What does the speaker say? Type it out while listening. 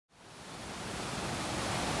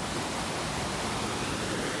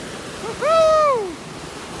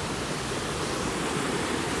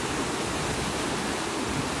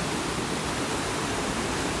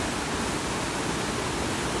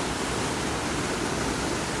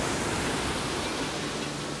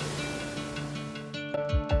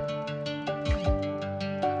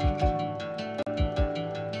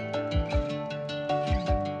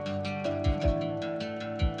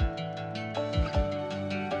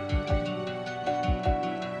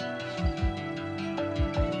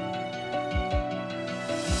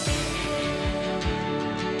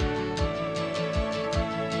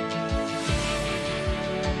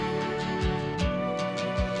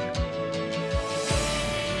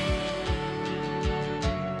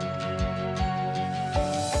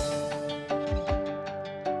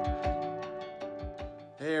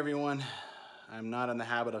in the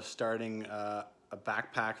habit of starting a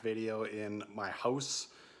backpack video in my house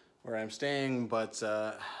where I'm staying, but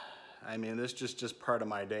I mean, this is just part of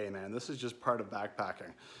my day, man. This is just part of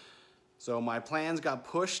backpacking. So my plans got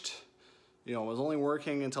pushed. You know, I was only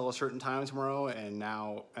working until a certain time tomorrow, and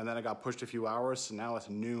then I got pushed a few hours, so now it's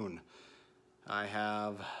noon. I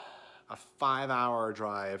have a 5-hour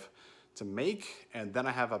drive to make, and then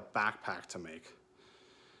I have a backpack to make.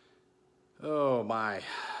 Oh my.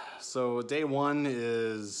 So day one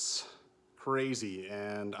is crazy,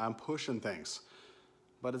 and I'm pushing things.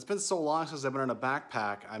 But it's been so long since I've been in a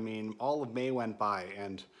backpack. I mean, all of May went by,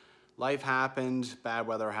 and life happened, bad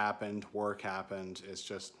weather happened, work happened. It's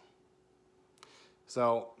just...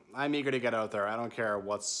 So I'm eager to get out there. I don't care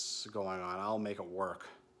what's going on. I'll make it work.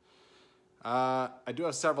 I do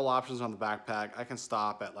have several options on the backpack. I can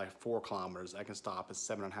stop at like 4 kilometers. I can stop at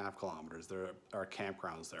 7.5 kilometers. There are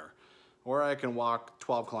campgrounds there. Or I can walk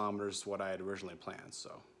 12 kilometers, what I had originally planned.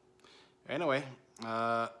 So anyway,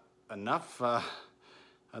 enough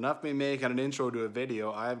me making an intro to a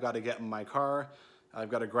video. I've got to get in my car. I've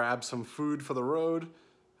got to grab some food for the road.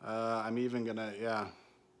 I'm even gonna, yeah.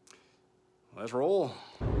 Let's roll.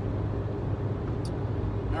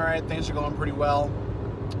 All right, things are going pretty well.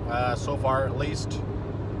 So far, at least.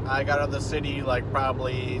 I got out of the city like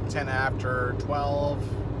probably 10 after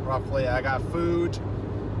 12, roughly. I got food.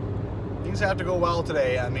 Things have to go well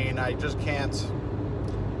today. I mean, I just can't,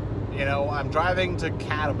 you know, I'm driving to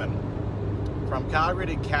Cadomin, from Calgary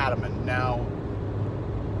to Cadomin. Now,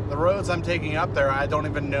 the roads I'm taking up there, I don't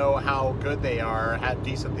even know how good they are, how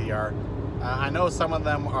decent they are. I know some of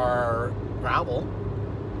them are gravel,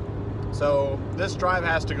 so this drive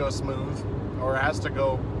has to go smooth, or has to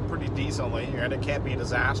go pretty decently, and it can't be a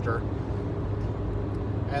disaster.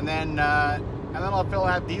 And then I'll feel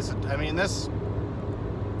half decent. I mean, this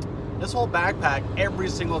whole backpack, every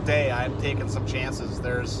single day I'm taking some chances.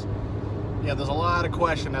 There's a lot of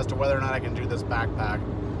question as to whether or not I can do this backpack.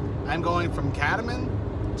 I'm going from Cadomin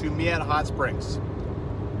to Miette Hot Springs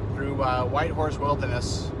through Whitehorse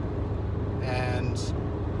Wilderness and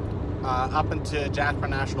up into Jasper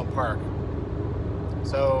National Park.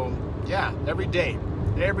 So yeah, every day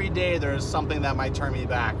there's something that might turn me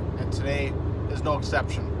back, and today is no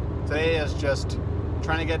exception. Today is just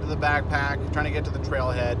trying to get to the backpack, trying to get to the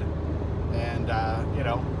trailhead, and you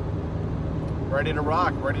know, ready to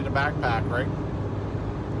rock, ready to backpack, right?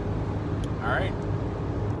 All right.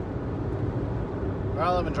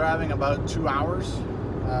 Well, I've been driving about 2 hours.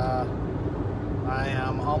 I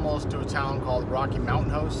am almost to a town called Rocky Mountain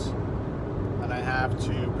House, and I have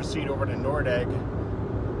to proceed over to Nordegg,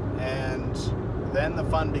 and then the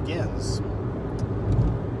fun begins.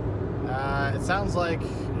 It sounds like,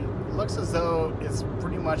 it looks as though it's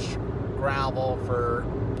pretty much gravel for,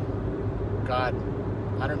 God,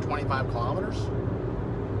 125 kilometers.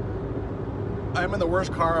 I'm in the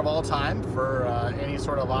worst car of all time for any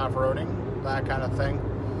sort of off-roading, that kind of thing.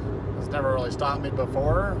 It's never really stopped me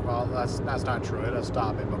before. Well, that's not true. It has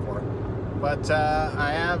stopped me before. But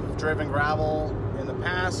I have driven gravel in the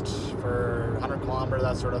past for 100 kilometers,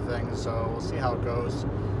 that sort of thing. So we'll see how it goes.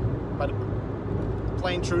 But the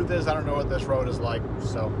plain truth is, I don't know what this road is like.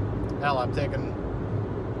 So, hell, I'm taking...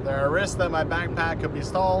 There are risks that my backpack could be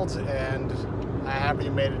stalled, and I haven't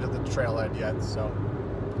even made it to the trailhead yet. So,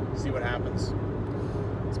 see what happens.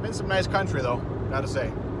 It's been some nice country, though, gotta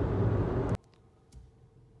say.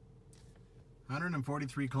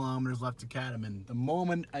 143 kilometers left to Cadomin. The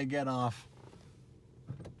moment I get off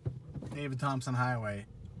David Thompson Highway.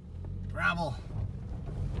 Gravel.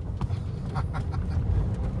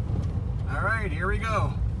 All right, here we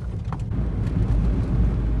go.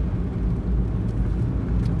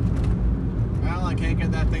 Well, I can't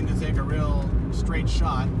get that thing to take a real straight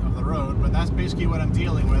shot of the road, but that's basically what I'm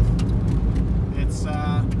dealing with. It's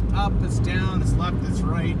up, it's down, it's left, it's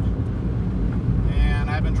right. And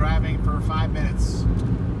I've been driving for 5 minutes.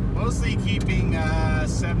 Mostly keeping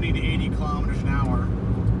 70 to 80 kilometers an hour.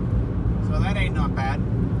 So that ain't not bad.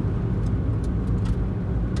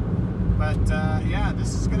 But yeah,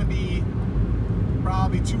 this is gonna be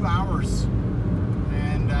probably 2 hours.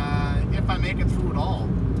 And if I make it through it all.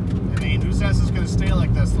 I mean, who says it's gonna stay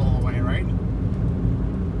like this the whole way, right?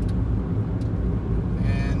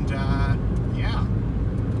 And yeah,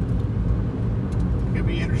 could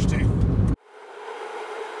be interesting.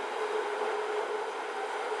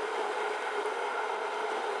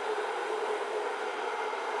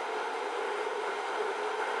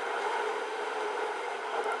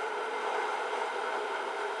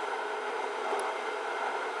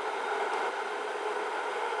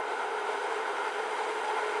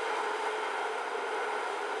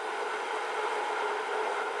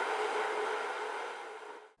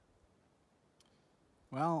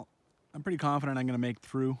 I'm pretty confident I'm gonna make it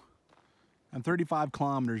through. I'm 35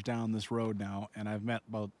 kilometers down this road now, and I've met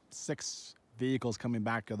about 6 vehicles coming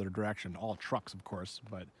back the other direction, all trucks of course,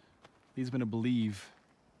 but leads me to believe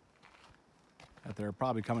that they're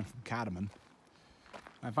probably coming from Cadomin.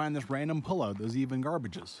 I find this random pullout, those even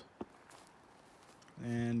garbages.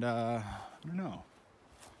 And I don't know.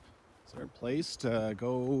 Is there a place to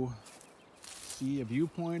go see a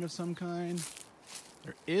viewpoint of some kind?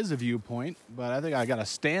 There is a viewpoint, but I think I gotta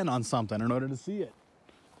stand on something in order to see it.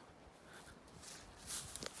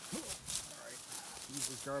 Alright, use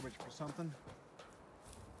this garbage for something.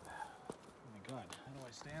 Oh my god, how do I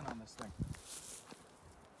stand on this thing?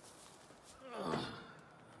 Ugh.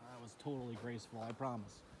 That was totally graceful, I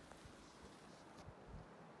promise.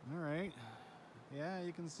 Alright, yeah,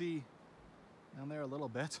 you can see down there a little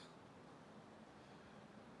bit.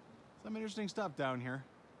 Some interesting stuff down here.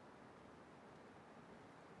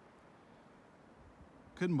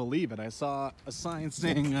 Couldn't believe it. I saw a sign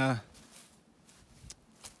saying,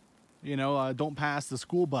 don't pass the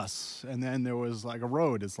school bus. And then there was like a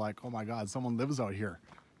road. It's like, oh my God, someone lives out here.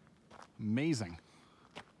 Amazing.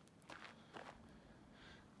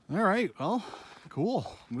 All right, well,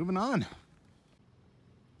 cool. Moving on.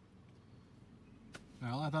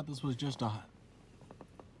 Well, I thought this was just a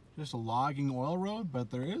logging oil road,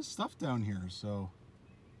 but there is stuff down here, so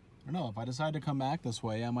I don't know. If I decide to come back this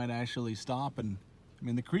way, I might actually stop and, I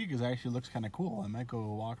mean, the creek actually looks kind of cool. I might go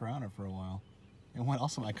walk around it for a while. And what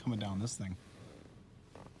else am I coming down this thing?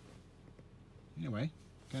 Anyway,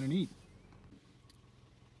 kind of neat.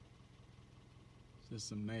 This is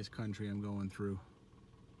some nice country I'm going through.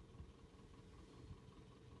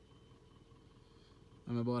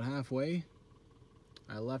 I'm about halfway.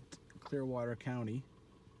 I left Clearwater County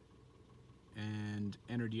and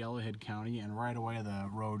entered Yellowhead County, and right away the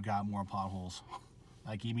road got more potholes.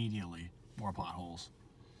 Like immediately, more potholes.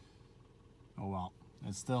 Oh well,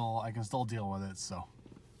 I can still deal with it, so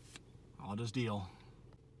I'll just deal.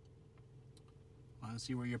 Want to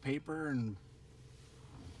see where your paper and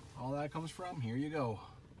all that comes from? Here you go.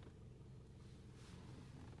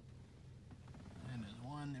 And there's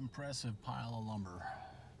one impressive pile of lumber.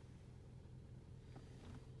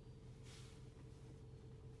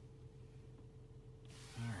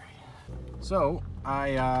 So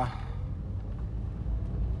I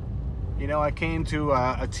came to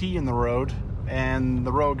a T in the road, and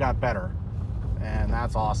the road got better, and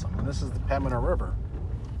that's awesome. And this is the Pembina River.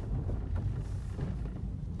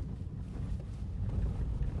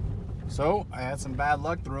 So I had some bad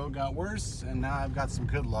luck, the road got worse, and now I've got some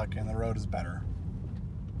good luck and the road is better.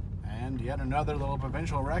 And yet another little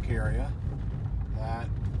provincial rec area that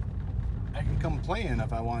I can come play in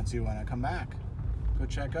if I want to when I come back. Go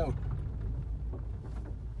check out.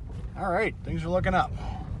 All right, things are looking up.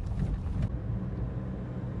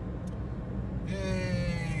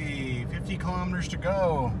 Yay, 50 kilometers to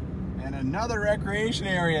go. And another recreation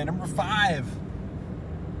area, number 5.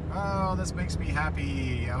 Oh, this makes me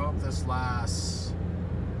happy. I hope this lasts.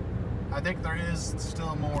 I think there is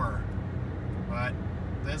still more, but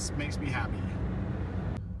this makes me happy.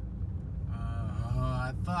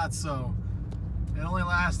 I thought so. It only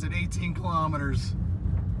lasted 18 kilometers.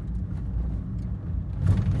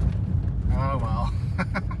 Oh well.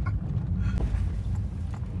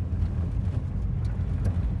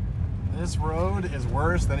 This road is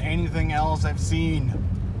worse than anything else I've seen.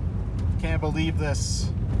 Can't believe this.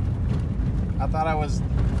 I thought I was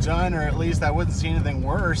done, or at least I wouldn't see anything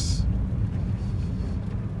worse.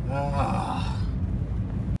 Ugh.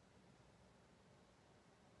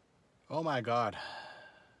 Oh my God.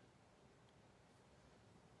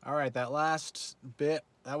 All right, that last bit,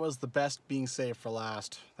 that was the best being saved for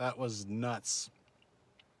last. That was nuts.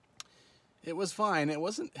 It was fine. It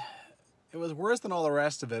was worse than all the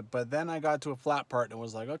rest of it, but then I got to a flat part and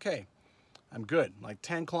was like, okay, I'm good. Like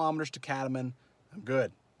 10 kilometers to Cadomin, I'm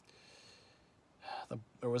good.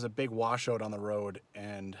 There was a big washout on the road,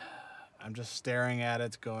 and I'm just staring at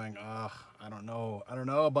it going, ugh, I don't know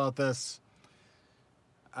about this.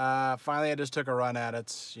 Finally, I just took a run at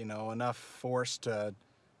it, enough force to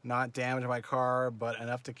not damage my car, but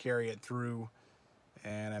enough to carry it through,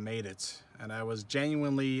 and I made it. And I was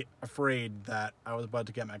genuinely afraid that I was about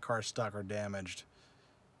to get my car stuck or damaged.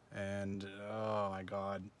 And oh my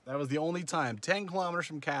God, that was the only time. 10 kilometers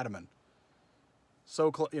from Cadomin. So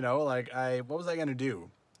close, what was I gonna do?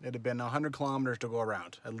 It'd have been 100 kilometers to go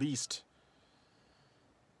around, at least.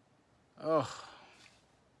 Ugh.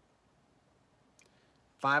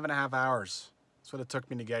 5.5 hours. That's what it took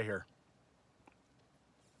me to get here.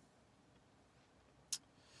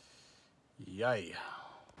 Yay.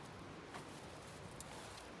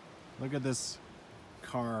 Look at this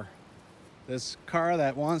car. This car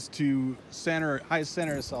that wants to high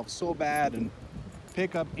center itself so bad and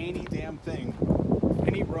pick up any damn thing,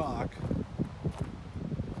 any rock.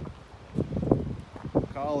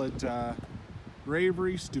 Call it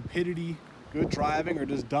bravery, stupidity, good driving, or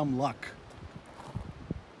just dumb luck.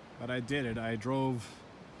 But I did it. I drove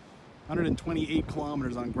 128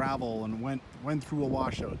 kilometers on gravel and went through a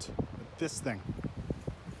washout with this thing.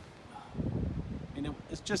 And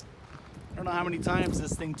it's just, I don't know how many times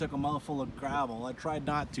this thing took a mouthful of gravel. I tried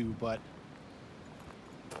not to, but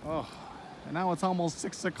oh, and now it's almost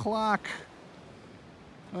 6 o'clock.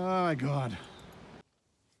 Oh my God.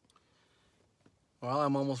 Well,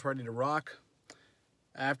 I'm almost ready to rock.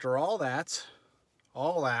 After all that,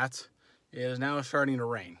 it is now starting to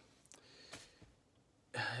rain.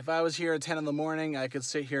 If I was here at 10 in the morning, I could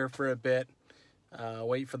sit here for a bit,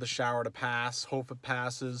 wait for the shower to pass, hope it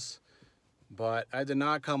passes. But I did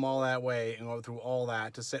not come all that way and go through all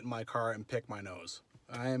that to sit in my car and pick my nose.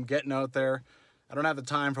 I am getting out there. I don't have the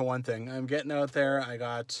time for one thing. I'm getting out there. I'm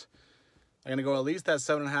gonna go at least that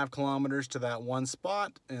 7.5 kilometers to that one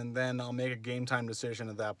spot, and then I'll make a game time decision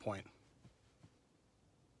at that point.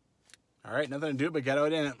 All right, nothing to do but get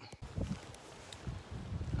out in it.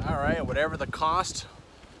 All right, whatever the cost,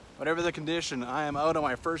 whatever the condition, I am out on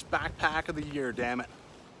my first backpack of the year, damn it.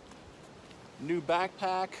 New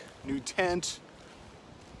backpack, new tent.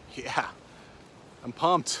 Yeah, I'm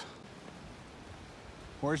pumped.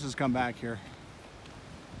 Horses come back here.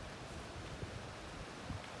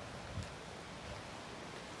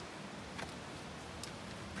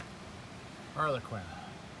 Harlequin.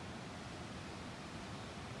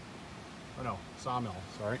 Oh no, Sawmill,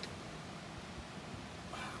 sorry.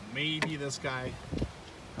 Maybe this guy.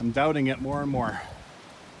 I'm doubting it more and more.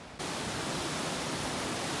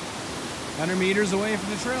 100 meters away from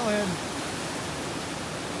the trailhead.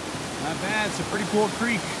 Not bad, it's a pretty cool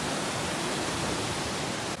creek.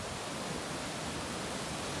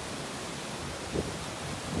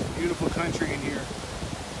 Beautiful country in here.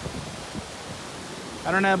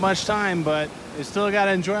 I don't have much time, but I still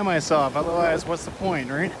gotta enjoy myself. Otherwise, what's the point,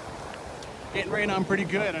 right? Getting rain on pretty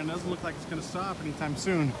good, and it doesn't look like it's gonna stop anytime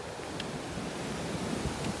soon.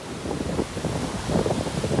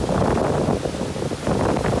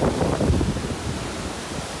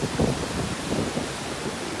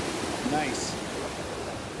 Nice.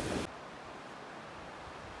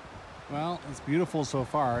 Well, it's beautiful so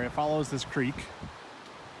far. It follows this creek.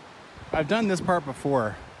 I've done this part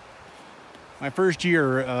before. My first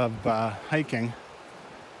year of hiking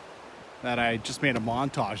that I just made a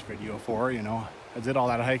montage video for, you know. I did all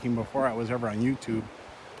that hiking before I was ever on YouTube.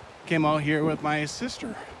 Came out here with my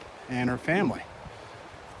sister and her family.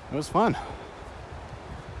 It was fun.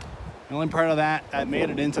 The only part of that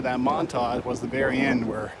made it into that montage was the very end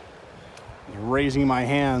where I was raising my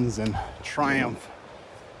hands in triumph.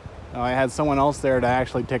 I had someone else there to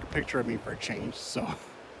actually take a picture of me for a change, so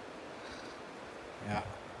yeah.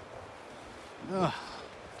 Ugh.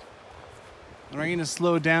 The rain has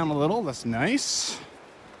slowed down a little. That's nice.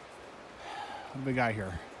 What do we got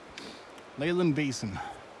here? Leyland Basin.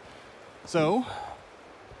 So,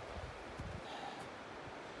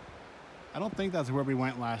 I don't think that's where we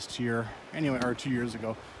went last year. Anyway, or 2 years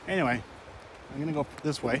ago. Anyway, I'm gonna go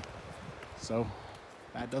this way. So,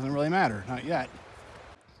 that doesn't really matter. Not yet.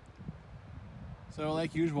 So,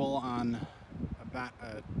 like usual on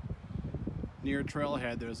near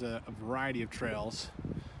Trailhead, there's a variety of trails,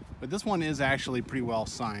 but this one is actually pretty well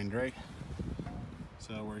signed, right?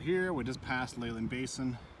 So we're here, we just passed Leyland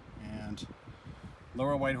Basin, and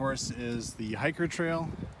Lower Whitehorse is the hiker trail,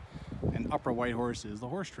 and Upper Whitehorse is the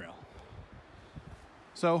horse trail.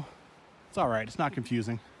 So it's all right, it's not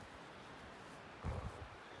confusing.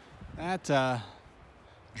 That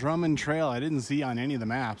Drummond Trail I didn't see on any of the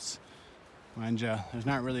maps. Mind you, there's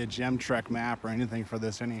not really a Gem Trek map or anything for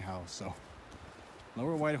this anyhow, so.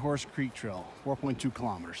 Lower Whitehorse Creek Trail, 4.2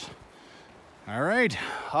 kilometers. All right,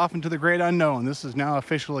 off into the great unknown. This is now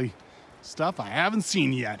officially stuff I haven't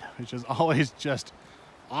seen yet, which is always just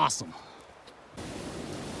awesome.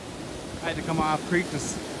 I had to come off creek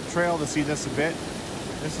trail to see this a bit.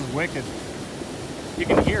 This is wicked. You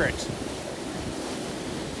can hear it.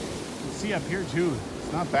 You can see up here too.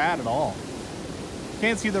 It's not bad at all.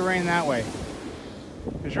 Can't see the rain that way.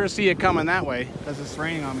 I sure see it coming that way because it's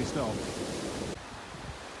raining on me still.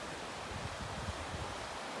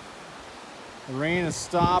 The rain has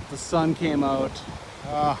stopped, the sun came out.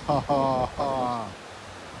 Oh,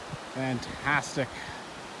 fantastic.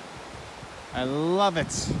 I love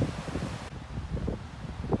it.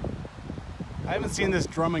 I haven't seen this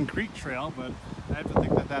Drummond Creek Trail, but I have to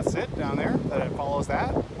think that that's it down there, that it follows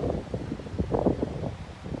that.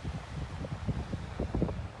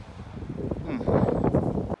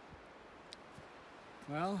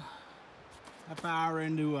 Well, half hour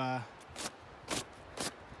into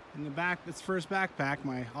in its first backpack,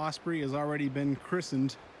 my Osprey has already been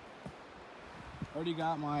christened. Already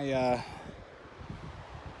got my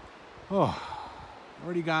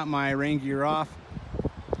already got my rain gear off.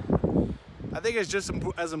 I think it's just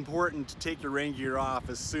as important to take your rain gear off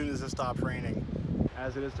as soon as it stops raining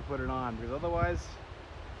as it is to put it on, because otherwise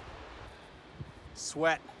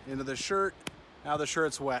sweat into the shirt. Now the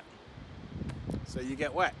shirt's wet, so you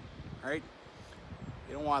get wet, right?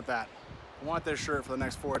 You don't want that. I want this shirt for the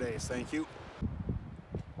next 4 days, thank you.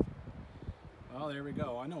 Well, there we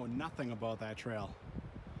go. I know nothing about that trail.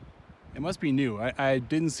 It must be new. I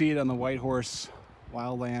didn't see it on the Whitehorse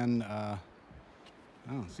wildland.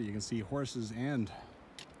 Oh, so you can see horses and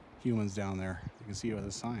humans down there. You can see it with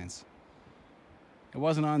the signs. It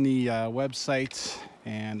wasn't on the website,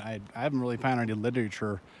 and I haven't really found any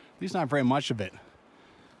literature, at least not very much of it.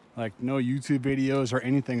 Like no YouTube videos or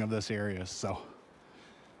anything of this area, so.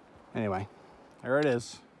 Anyway, there it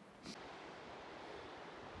is.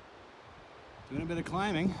 Doing a bit of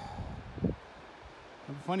climbing. I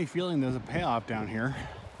have a funny feeling there's a payoff down here,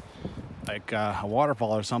 like a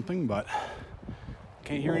waterfall or something, but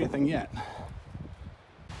can't hear anything yet.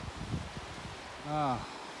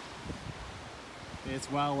 It's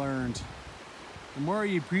well earned. The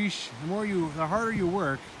harder you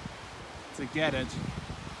work to get it,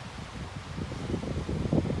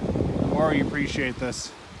 the more you appreciate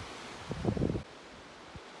this.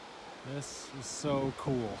 This is so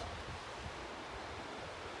cool.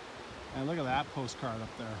 And look at that postcard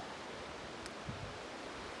up there.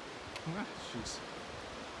 Ah, jeez.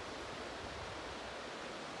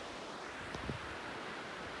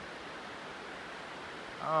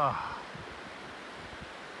 Ah,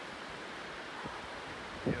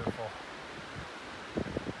 beautiful.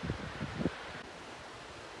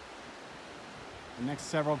 The next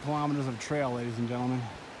several kilometers of trail, ladies and gentlemen.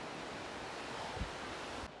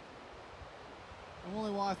 I've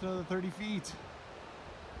only walked another 30 feet.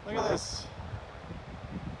 Look at this.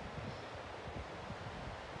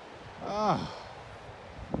 Oh.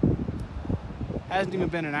 Hasn't even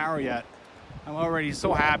been an hour yet. I'm already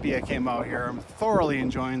so happy I came out here. I'm thoroughly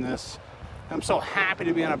enjoying this. I'm so happy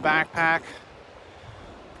to be in a backpack.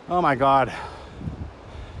 Oh my God.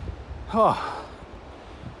 Oh.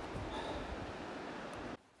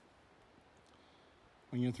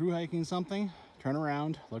 When you're through hiking something, turn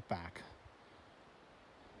around, look back.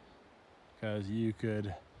 Because you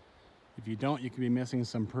could, if you don't, you could be missing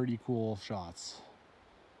some pretty cool shots.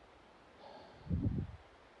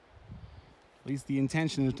 At least the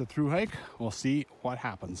intention is to through hike. We'll see what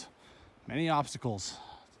happens. Many obstacles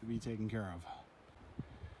to be taken care of.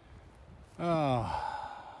 Oh,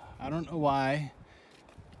 I don't know why,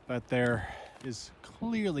 but there is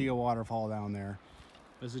clearly a waterfall down there.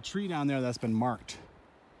 There's a tree down there that's been marked.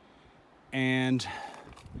 And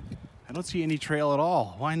I don't see any trail at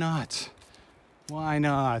all. Why not? Why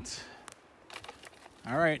not?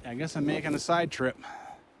 All right, I guess I'm making a side trip.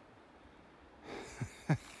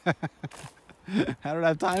 I don't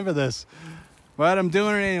have time for this, but I'm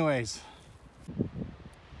doing it anyways.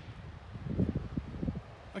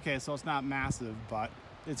 Okay, so it's not massive, but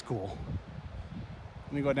it's cool.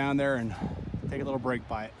 Let me go down there and take a little break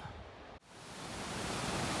by it.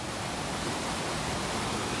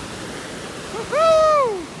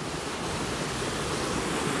 Woohoo!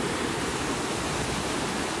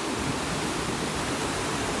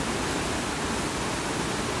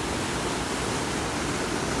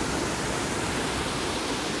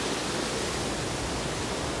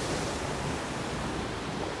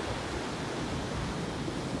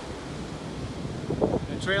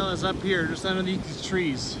 The trail is up here, just underneath these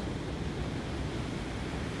trees.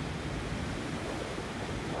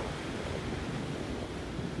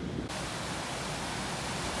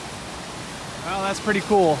 Well, that's pretty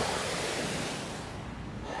cool.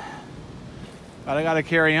 But I gotta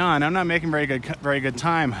carry on. I'm not making very good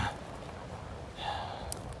time.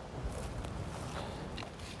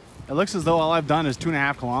 It looks as though all I've done is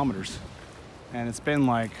 2.5 kilometers. And it's been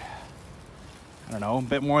like, I don't know, a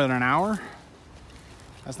bit more than an hour.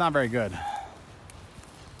 That's not very good.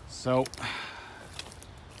 So,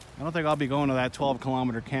 I don't think I'll be going to that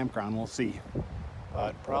 12-kilometer campground. We'll see.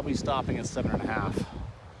 But probably stopping at 7.5.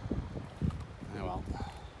 Oh well.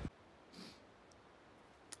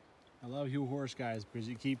 I love you horse guys because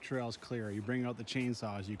you keep trails clear. You bring out the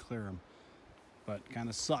chainsaws, you clear them. But kind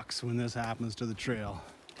of sucks when this happens to the trail.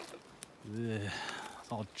 Ugh,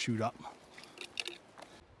 it's all chewed up.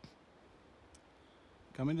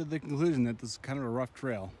 Coming to the conclusion that this is kind of a rough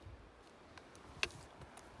trail.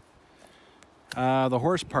 The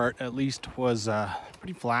horse part at least was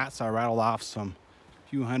pretty flat, so I rattled off some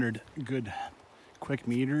few hundred good quick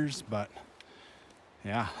meters, but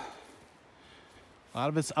yeah, a lot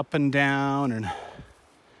of it's up and down, and I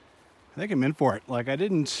think I'm in for it. Like,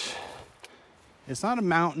 it's not a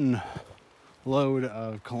mountain load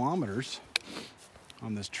of kilometers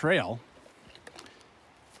on this trail,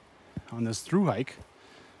 on this through hike,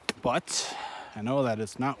 but I know that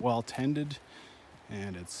it's not well tended,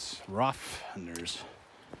 and it's rough, and there's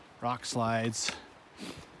rock slides.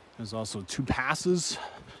 There's also 2 passes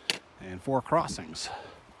and 4 crossings.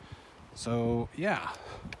 So yeah,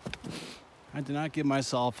 I did not give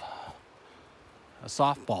myself a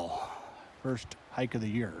softball. First hike of the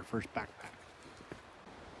year, first backpack.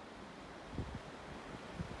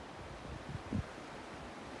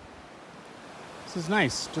 This is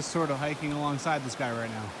nice, just sort of hiking alongside this guy right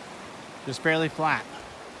now. Just fairly flat.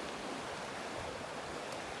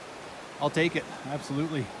 I'll take it,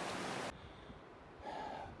 absolutely.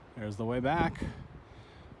 There's the way back.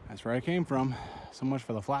 That's where I came from. So much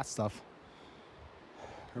for the flat stuff.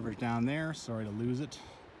 River's down there, sorry to lose it.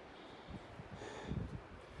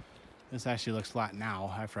 This actually looks flat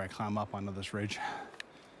now after I climb up onto this ridge.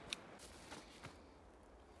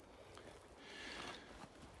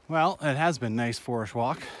 Well, it has been a nice forest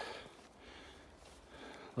walk.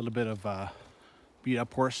 A little bit of beat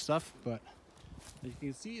up horse stuff, but you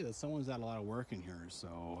can see that someone's had a lot of work in here,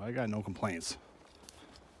 so I got no complaints.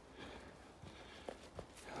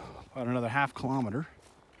 About another half kilometer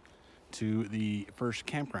to the first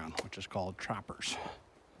campground, which is called Trappers.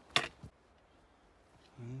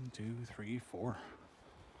 1, 2, 3, 4.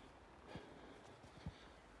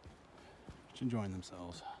 Just enjoying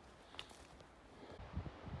themselves.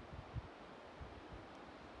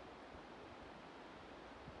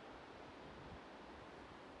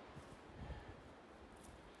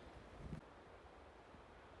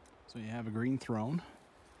 So you have a green throne,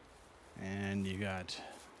 and you got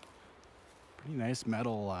pretty nice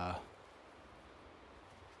metal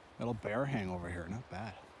bear hang over here. Not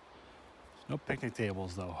bad. There's no picnic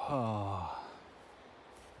tables though. Oh,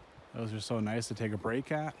 those are so nice to take a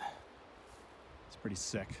break at. It's pretty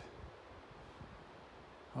sick.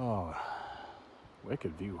 Oh,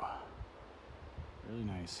 wicked view. Really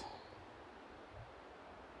nice.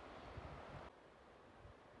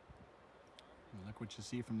 Look what you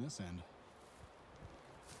see from this end.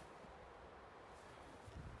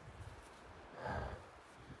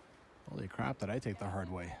 Holy crap, did I take the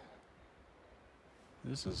hard way.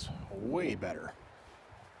 This is way better.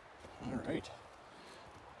 All right.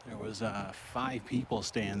 There was 5 people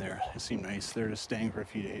staying there. It seemed nice. They're just staying for a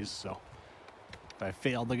few days, so if I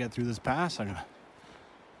failed to get through this pass, I'm gonna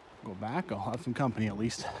go back. I'll have some company at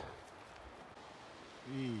least.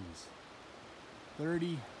 Jeez.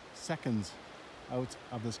 30 seconds out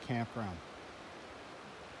of this campground.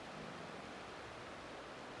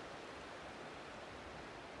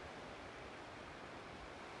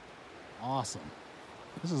 Awesome.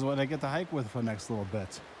 This is what I get to hike with for the next little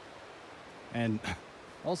bit. And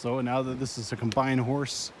also, now that this is a combined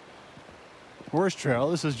horse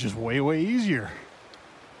trail, this is just way, way easier.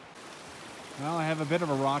 Well, I have a bit of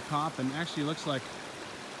a rock hop, and actually looks like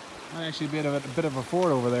might actually be a bit of a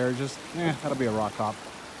ford over there. Just, that'll be a rock hop.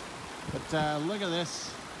 But look at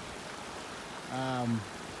this.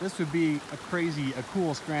 This would be a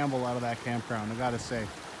cool scramble out of that campground, I gotta say.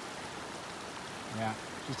 Yeah,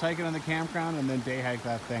 just hike it on the campground and then day hike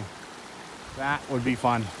that thing. That would be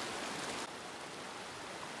fun.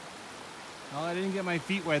 Well, I didn't get my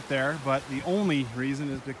feet wet there, but the only reason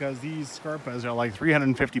is because these Scarpas are like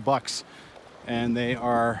 $350, and they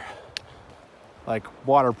are like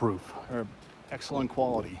waterproof or excellent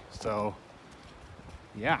quality. So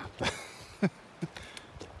yeah.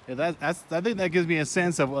 I think that gives me a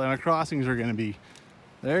sense of what my crossings are going to be.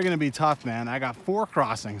 They're going to be tough, man. I got 4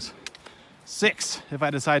 crossings. 6 if I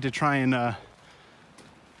decide to try and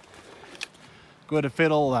go to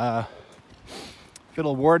Fiddle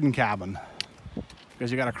Warden cabin,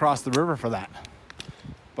 because you got to cross the river for that.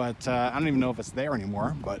 But I don't even know if it's there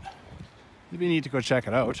anymore, but it'd be neat to go check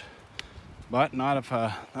it out. But not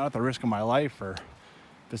at the risk of my life, or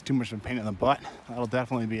if it's too much of a pain in the butt. That'll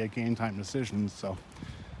definitely be a game time decision. So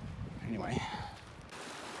anyway,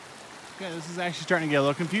 okay, this is actually starting to get a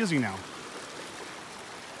little confusing now.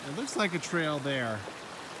 It looks like a trail there,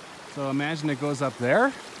 so imagine it goes up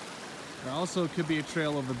there. There also could be a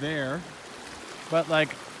trail over there, but like,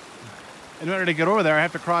 in order to get over there, I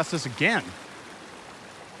have to cross this again.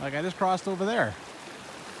 Like, I just crossed over there.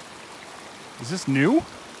 Is this new?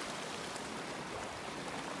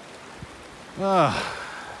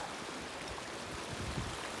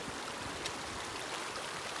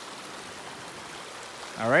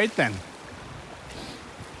 All right then.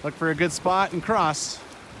 Look for a good spot and cross.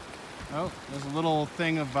 Oh, there's a little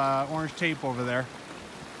thing of orange tape over there.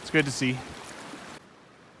 It's good to see.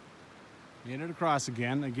 Made it across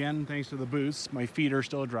again. Again, thanks to the boots, my feet are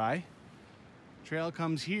still dry. Trail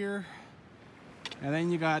comes here, and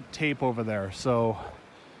then you got tape over there. So,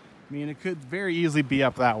 I mean, it could very easily be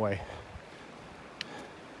up that way.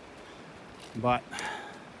 But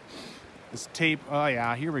this tape, oh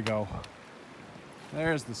yeah, here we go.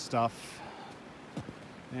 There's the stuff.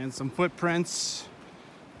 And some footprints.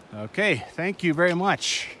 Okay, thank you very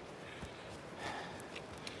much.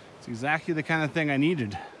 It's exactly the kind of thing I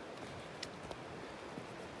needed.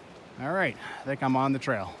 All right, I think I'm on the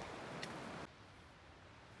trail.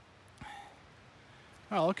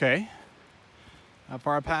 Oh, okay. Not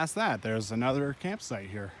far past that, there's another campsite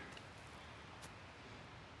here.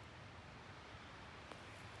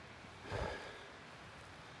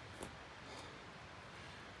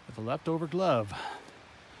 With a leftover glove.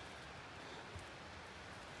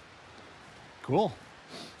 Cool.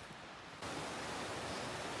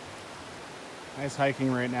 Nice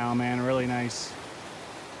hiking right now, man, really nice.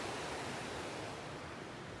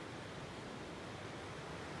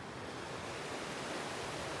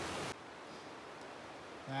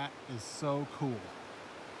 That is so cool.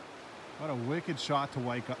 What a wicked shot to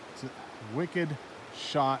hike up to,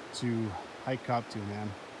 hike up to, man.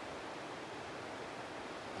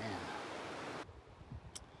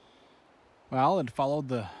 Well, it followed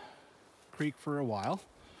the creek for a while.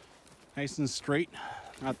 Nice and straight.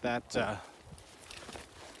 Not that,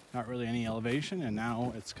 not really any elevation, and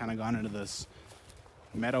now it's kind of gone into this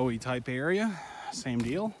meadowy type area. Same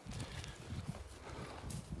deal.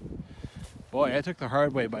 Boy, I took the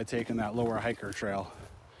hard way by taking that lower hiker trail.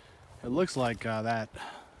 It looks like that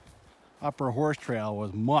upper horse trail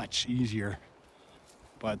was much easier,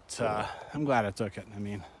 but I'm glad I took it. I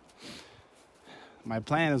mean, my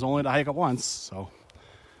plan is only to hike it once, so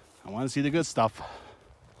I want to see the good stuff.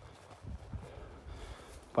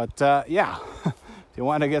 But yeah, if you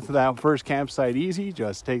want to get to that first campsite easy,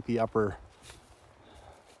 just take the upper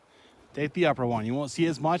one. You won't see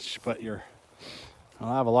as much, but you'll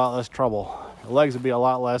have a lot less trouble. Your legs will be a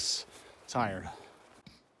lot less tired.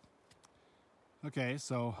 Okay,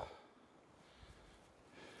 so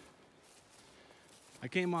I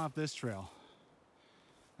came off this trail.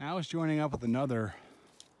 Now I was joining up with another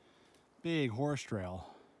big horse trail.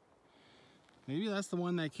 Maybe that's the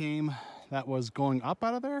one that was going up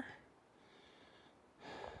out of there?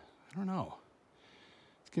 I don't know.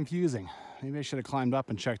 It's confusing. Maybe I should have climbed up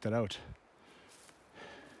and checked it out.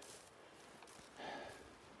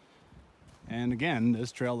 And again,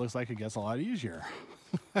 this trail looks like it gets a lot easier.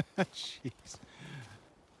 Jeez.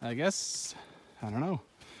 I guess, I don't know.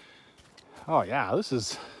 Oh yeah, this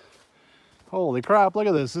is, holy crap, look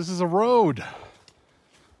at this. This is a road.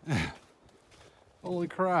 Holy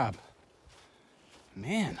crap.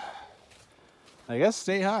 Man. I guess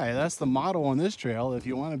stay high. That's the motto on this trail if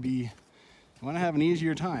you want to have an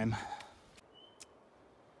easier time.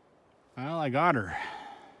 Well, I got her.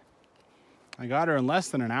 I got her in less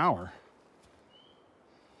than an hour.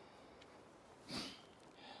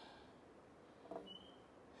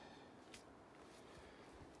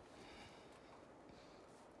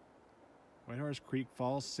 Whitehorse Creek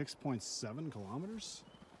Falls, 6.7 kilometers?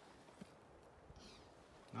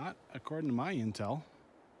 Not according to my intel.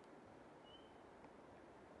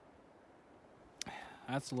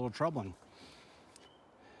 That's a little troubling.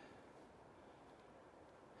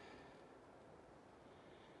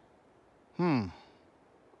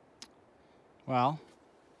 Well,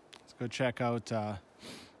 let's go check out the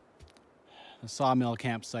Sawmill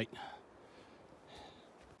campsite.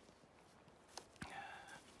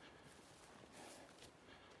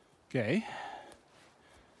 Okay.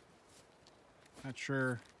 Not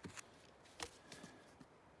sure.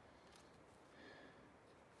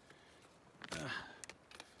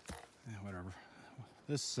 Whatever.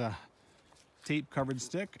 This tape covered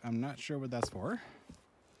stick, I'm not sure what that's for.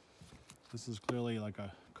 This is clearly like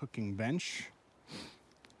a cooking bench.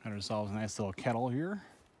 Got ourselves a nice little kettle here.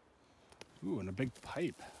 Ooh, and a big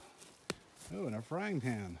pipe. Ooh, and a frying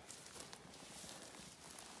pan.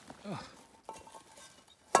 Ugh.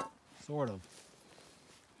 Sort of.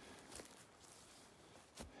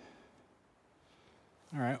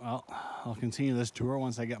 All right, well, I'll continue this tour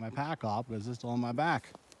once I get my pack off, because it's still on my back.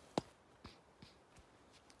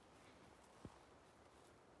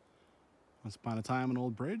 Once upon a time, an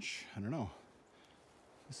old bridge. I don't know.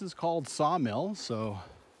 This is called Sawmill, so,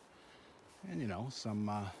 and you know, some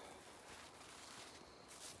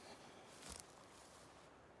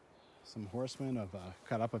horsemen have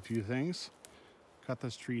cut up a few things. cut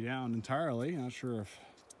this tree down entirely. Not sure if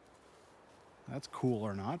that's cool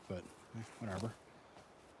or not, but whatever.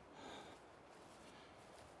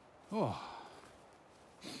 Oh.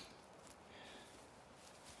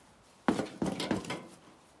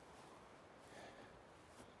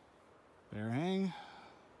 Bear hang,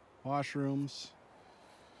 washrooms.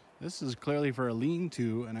 This is clearly for a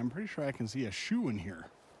lean-to, and I'm pretty sure I can see a shoe in here.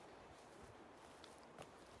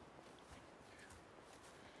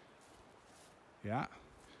 Yeah,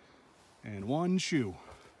 and one shoe.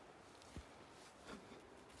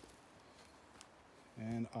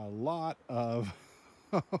 And a lot of,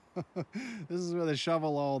 this is where they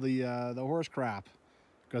shovel all the horse crap,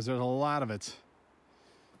 because there's a lot of it.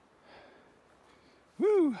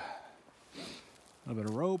 Woo! A little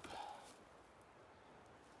bit of rope.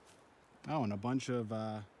 Oh, and a bunch of,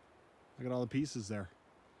 look at all the pieces there.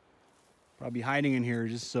 Probably hiding in here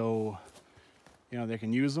just so, you know, they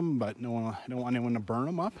can use them, but I don't want anyone to burn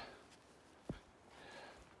them up.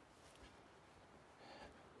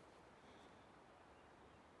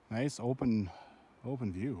 Nice open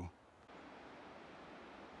view.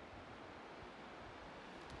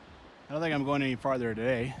 I don't think I'm going any farther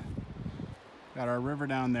today. Got our river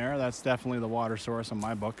down there. That's definitely the water source in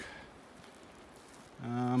my book.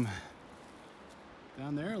 Down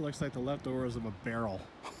there, it looks like the leftovers of a barrel.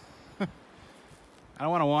 I don't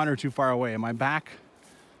want to wander too far away. My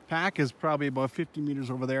backpack is probably about 50 meters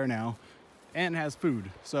over there now and has food.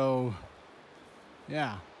 So,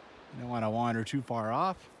 yeah, I don't want to wander too far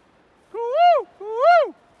off. Woo!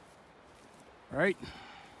 Woo! Right?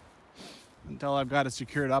 Until I've got it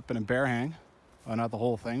secured up in a bear hang. Well, not the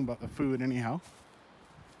whole thing, but the food anyhow.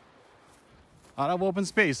 A lot of open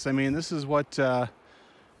space. I mean, this is what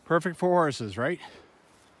perfect for horses, right?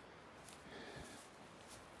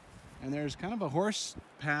 And there's kind of a horse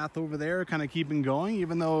path over there kind of keeping going,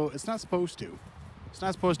 even though it's not supposed to. It's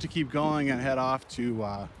not supposed to keep going and head off to, you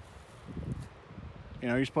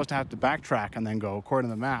know, you're supposed to have to backtrack and then go according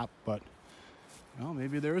to the map, but, well,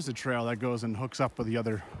 maybe there is a trail that goes and hooks up with the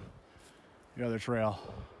other trail.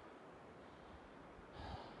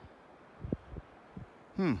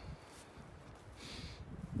 Not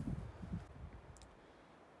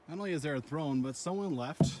only is there a throne, but someone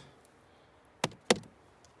left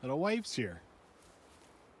little wife's here.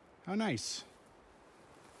 How nice.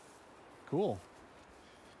 Cool.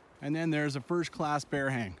 And then there's a first class bear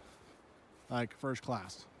hang. Like first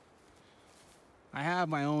class. I have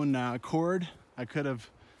my own cord. I could have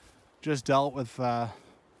just dealt with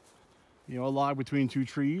you know, a log between two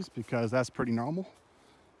trees because that's pretty normal.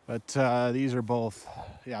 But these are both,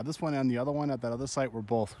 yeah, this one and the other one at that other site were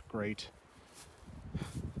both great.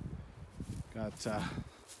 Got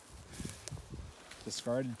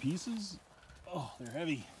discarded pieces. Oh, they're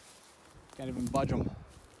heavy. Can't even budge them.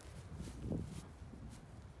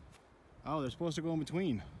 Oh, they're supposed to go in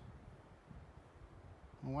between.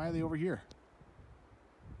 Well, why are they over here?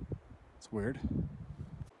 It's weird.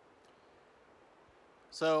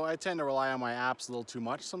 So I tend to rely on my apps a little too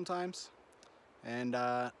much sometimes. And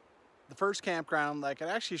the first campground, like, it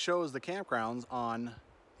actually shows the campgrounds on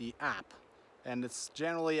the app. And it's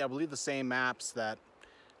generally, I believe, the same maps that,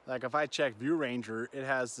 like, if I check View Ranger, it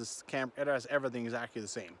has it has everything exactly the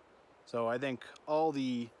same. So I think all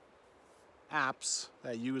the apps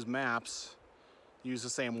that use maps use the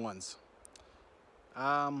same ones.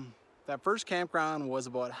 That first campground was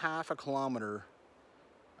about half a kilometer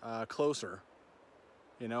closer,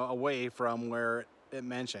 you know, away from where it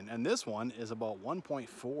mentioned. And this one is about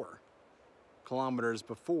 1.4 kilometers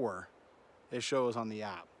before it shows on the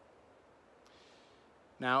app.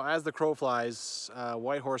 Now, as the crow flies,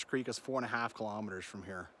 Whitehorse Creek is 4.5 kilometers from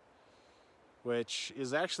here, which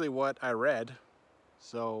is actually what I read.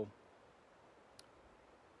 So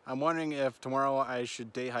I'm wondering if tomorrow I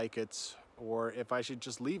should day hike it, or if I should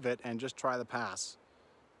just leave it and just try the pass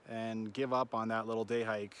and give up on that little day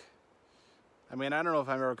hike. I mean, I don't know if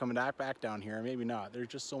I'm ever coming back down here. Maybe not. There's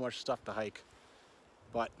just so much stuff to hike.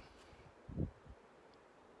 But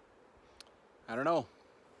I don't know.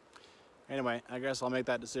 Anyway, I guess I'll make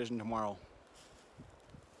that decision tomorrow.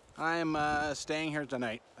 I'm staying here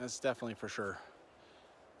tonight. That's definitely for sure.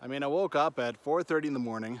 I mean, I woke up at 4:30 in the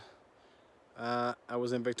morning. I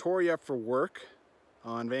was in Victoria for work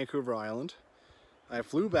on Vancouver Island. I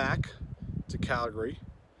flew back to Calgary,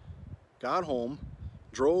 got home,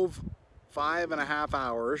 drove 5.5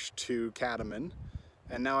 hours to Cadomin,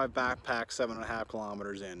 and now I've backpacked 7.5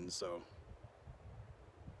 kilometers in, so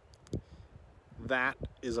that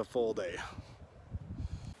is a full day.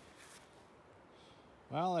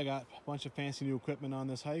 Well, I got a bunch of fancy new equipment on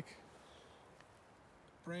this hike.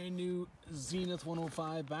 Brand new Zenith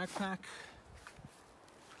 105 backpack.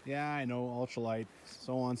 Yeah, I know, ultralight,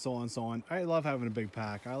 so on, so on, so on. I love having a big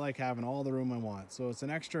pack. I like having all the room I want. So it's an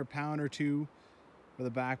extra pound or two for the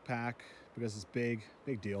backpack because it's big,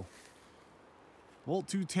 big deal. Volt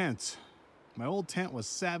 2 tent. My old tent was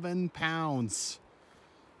 7 pounds.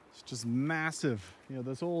 It's just massive. You know,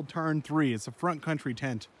 this old Tarn 3, it's a front country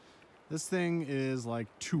tent. This thing is like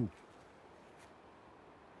 2.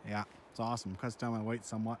 Yeah, it's awesome. Cuts down my weight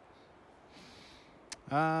somewhat.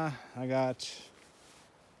 I got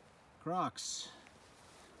Crocs.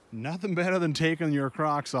 Nothing better than taking your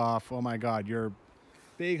Crocs off. Oh my God, your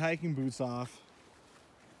big hiking boots off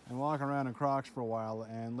and walking around in Crocs for a while.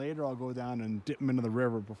 And later I'll go down and dip them into the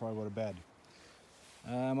river before I go to bed.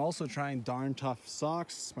 I'm also trying Darn Tough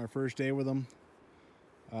socks. It's my first day with them.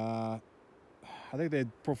 I think they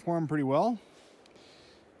perform pretty well.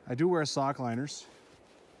 I do wear sock liners,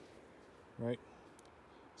 right?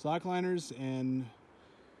 Sock liners and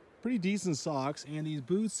pretty decent socks and these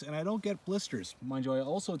boots, and I don't get blisters. Mind you, I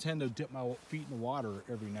also tend to dip my feet in the water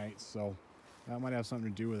every night, so that might have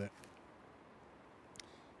something to do with it.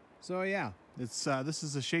 So yeah, it's this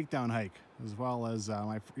is a shakedown hike as well as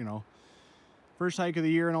my first hike of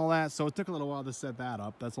the year and all that. So it took a little while to set that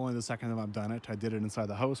up. That's only the second time I've done it. I did it inside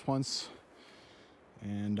the house once,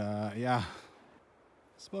 and yeah,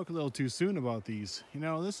 spoke a little too soon about these. You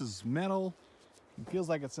know, this is metal. It feels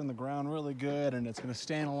like it's in the ground really good and it's going to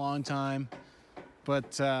stand a long time.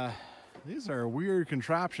 But these are weird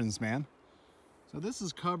contraptions, man. So this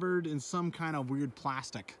is covered in some kind of weird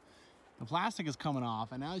plastic. The plastic is coming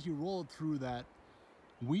off, and as you roll it through that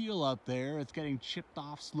wheel up there, it's getting chipped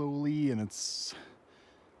off slowly, and it's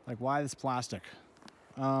like, why this plastic?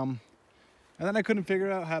 And then I couldn't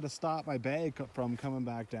figure out how to stop my bag from coming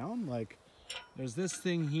back down. Like, there's this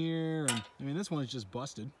thing here, and I mean, this one is just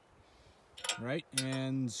busted. Right,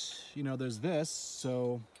 and you know, there's this,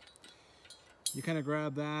 so you kind of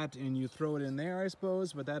grab that and you throw it in there, I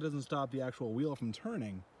suppose, but that doesn't stop the actual wheel from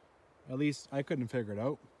turning. At least I couldn't figure it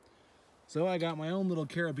out. So I got my own little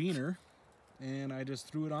carabiner and I just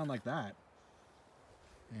threw it on like that,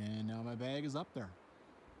 and now my bag is up there.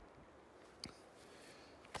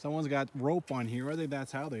 Someone's got rope on here. I think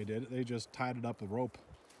that's how they did it. They just tied it up with rope.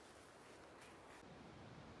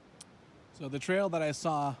 So the trail that I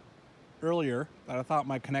saw earlier that I thought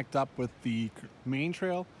might connect up with the main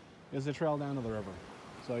trail is the trail down to the river.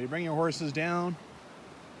 So you bring your horses down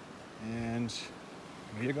and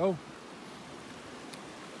there you go.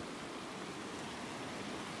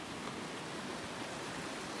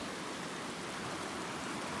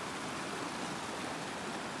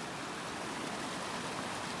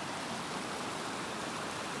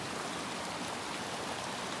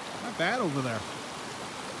 Not bad over there.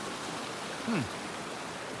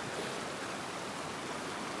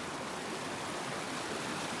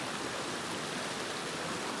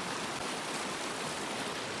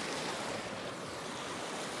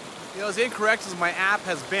 You know, as incorrect as my app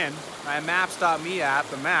has been, my Maps.me app,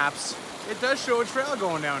 the maps, it does show a trail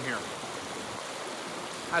going down here.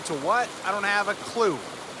 As to what? I don't have a clue.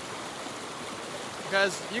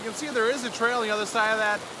 Because you can see there is a trail on the other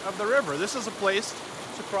side of the river. This is a place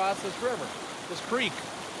to cross this river, this creek.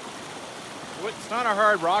 It's not a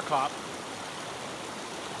hard rock hop.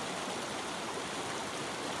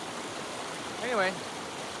 Anyway,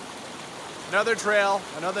 another trail,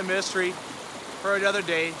 another mystery for another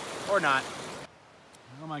day. Or not.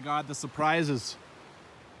 Oh my God, the surprises.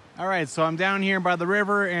 All right, so I'm down here by the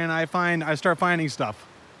river and I start finding stuff.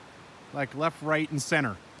 Like left, right, and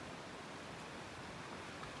center.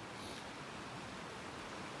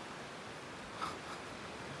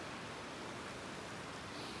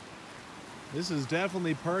 This is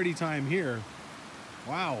definitely party time here.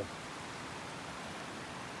 Wow.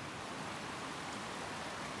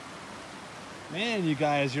 Man, you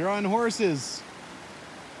guys, you're on horses.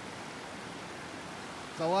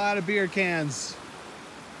 A lot of beer cans.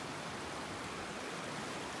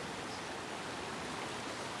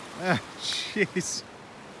 Jeez.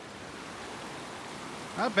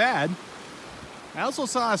 Not bad. I also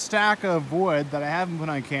saw a stack of wood that I haven't put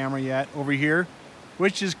on camera yet over here,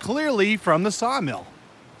 which is clearly from the sawmill.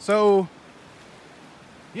 So,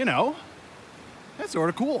 you know, that's sort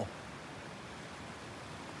of cool.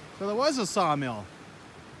 So there was a sawmill,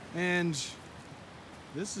 and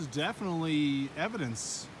this is definitely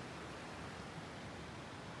evidence,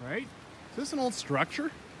 right? Is this an old structure?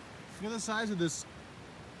 Look at the size of this.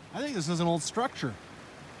 I think this is an old structure.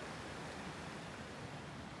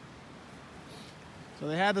 So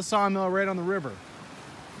they had the sawmill right on the river.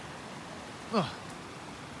 Ugh.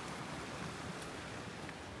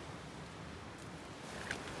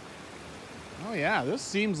 Oh yeah, this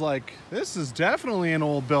seems like this is definitely an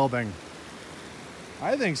old building.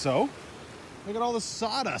 I think so. Look at all the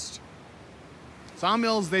sawdust.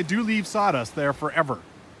 Sawmills, they do leave sawdust there forever.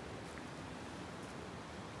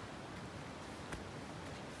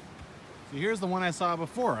 See, here's the one I saw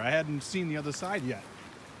before. I hadn't seen the other side yet.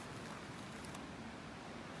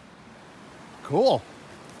 Cool.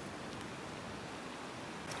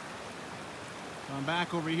 So I'm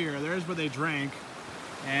back over here. There's where they drank.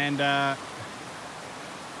 And it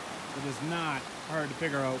is not hard to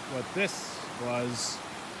figure out what this was.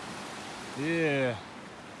 Yeah.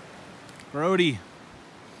 Brody.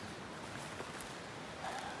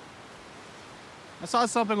 I saw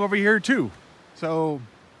something over here too. So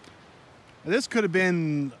this could have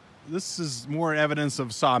been, this is more evidence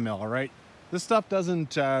of sawmill, right? This stuff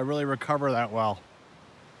doesn't really recover that well.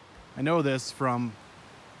 I know this from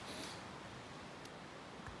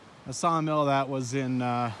a sawmill that was in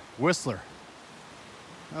Whistler.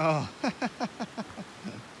 Oh.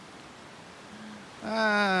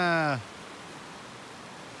 I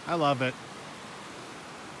love it.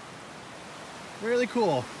 Really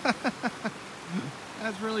cool.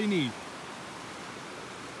 That's really neat.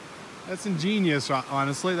 That's ingenious,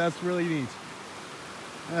 honestly. That's really neat.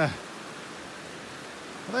 What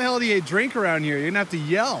the hell do you drink around here? You're gonna have to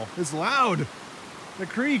yell. It's loud. The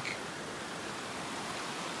creek.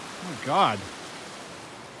 Oh God.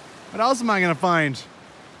 What else am I gonna find?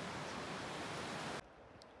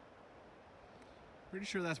 Pretty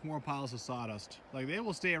sure that's more piles of sawdust. Like, they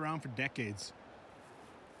will stay around for decades.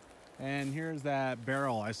 And here's that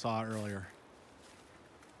barrel I saw earlier.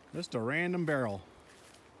 Just a random barrel.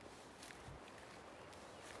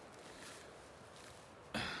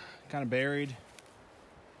 Kind of buried.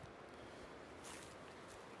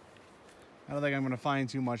 I don't think I'm gonna find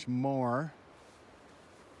too much more.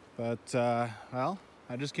 But, well,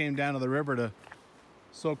 I just came down to the river to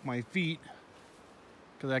soak my feet,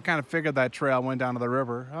 because I kind of figured that trail went down to the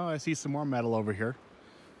river. Oh, I see some more metal over here.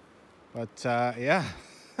 But, yeah,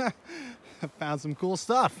 I found some cool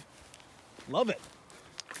stuff. Love it.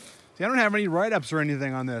 See, I don't have any write-ups or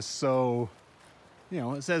anything on this, so, you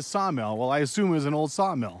know, it says sawmill. Well, I assume it was an old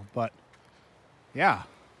sawmill, but, yeah,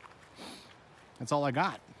 that's all I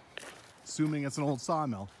got. Assuming it's an old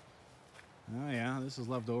sawmill. Oh, yeah, this is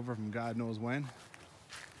left over from God knows when.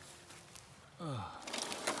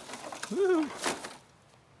 Woo.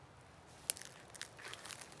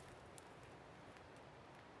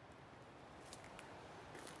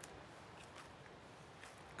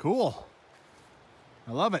 Cool.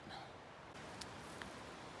 I love it.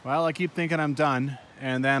 Well, I keep thinking I'm done,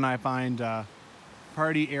 and then I find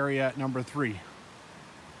party area number 3.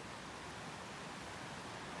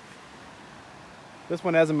 This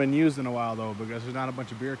one hasn't been used in a while, though, because there's not a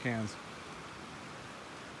bunch of beer cans.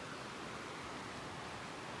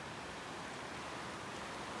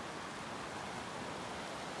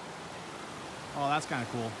 Oh, that's kind of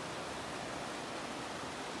cool.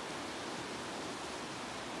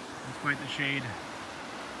 That's quite the shade.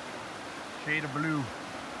 Shade of blue.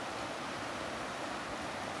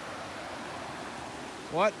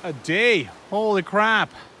 What a day. Holy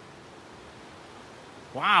crap.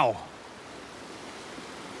 Wow.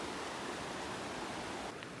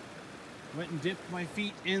 Went and dipped my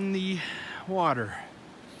feet in the water.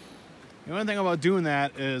 The only thing about doing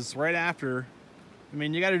that is right after, I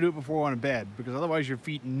mean, you got to do it before going to bed, because otherwise your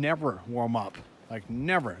feet never warm up. Like,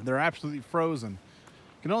 never. They're absolutely frozen.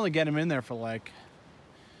 You can only get them in there for like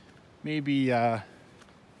maybe a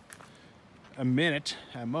minute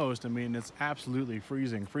at most. I mean, it's absolutely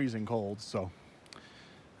freezing cold. So,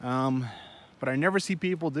 but I never see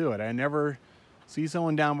people do it. I never see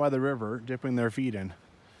someone down by the river dipping their feet in.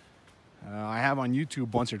 I have on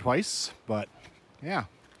YouTube once or twice, but yeah,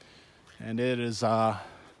 and it is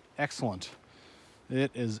excellent.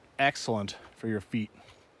 It is excellent for your feet.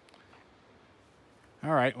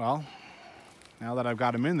 All right, well, now that I've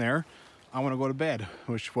got them in there, I want to go to bed,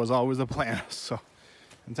 which was always the plan. So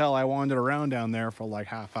until I wandered around down there for like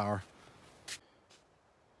half hour.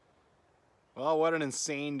 Well, what an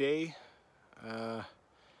insane day.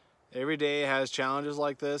 Every day has challenges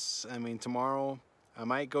like this. I mean, tomorrow I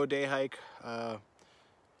might go day hike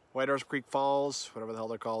Whitehorse Creek Falls, whatever the hell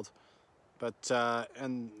they're called. But,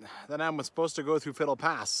 and then I'm supposed to go through Fiddle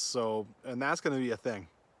Pass, so, and that's going to be a thing.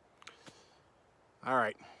 All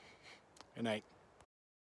right. Good night.